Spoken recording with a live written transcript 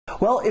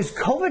Well, is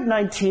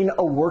COVID-19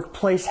 a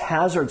workplace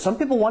hazard? Some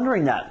people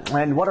wondering that.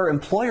 And what are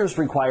employers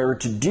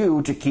required to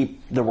do to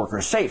keep their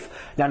workers safe?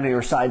 Now to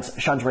your side's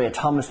Chandrea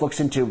Thomas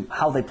looks into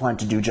how they plan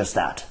to do just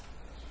that.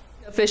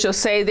 Officials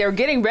say they're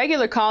getting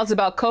regular calls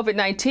about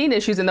COVID-19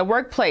 issues in the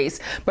workplace,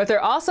 but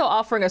they're also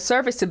offering a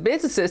service to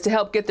businesses to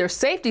help get their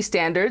safety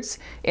standards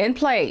in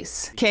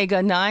place.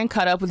 KGUN 9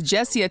 caught up with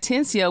Jesse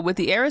Atencio with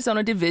the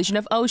Arizona division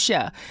of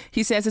OSHA.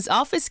 He says his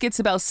office gets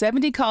about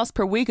 70 calls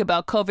per week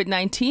about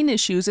COVID-19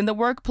 issues in the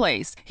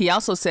workplace. He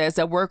also says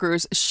that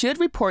workers should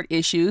report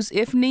issues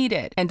if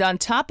needed. And on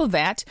top of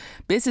that,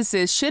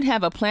 businesses should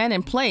have a plan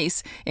in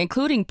place,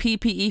 including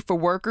PPE for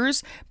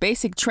workers,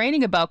 basic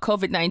training about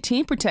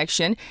COVID-19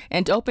 protection,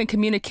 and open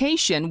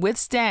communication with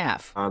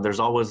staff. There's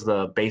always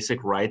the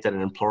basic right that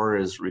an employer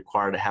is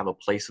required to have a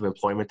place of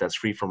employment that's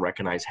free from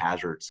recognized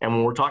hazards. And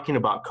when we're talking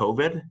about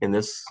COVID in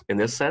this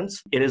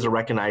sense, it is a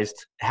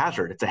recognized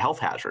hazard. It's a health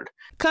hazard.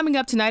 Coming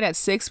up tonight at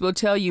 6, we'll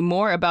tell you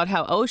more about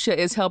how OSHA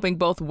is helping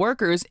both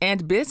workers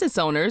and business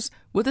owners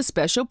with a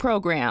special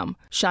program.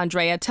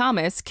 Chandrea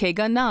Thomas,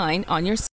 KGUN 9 on your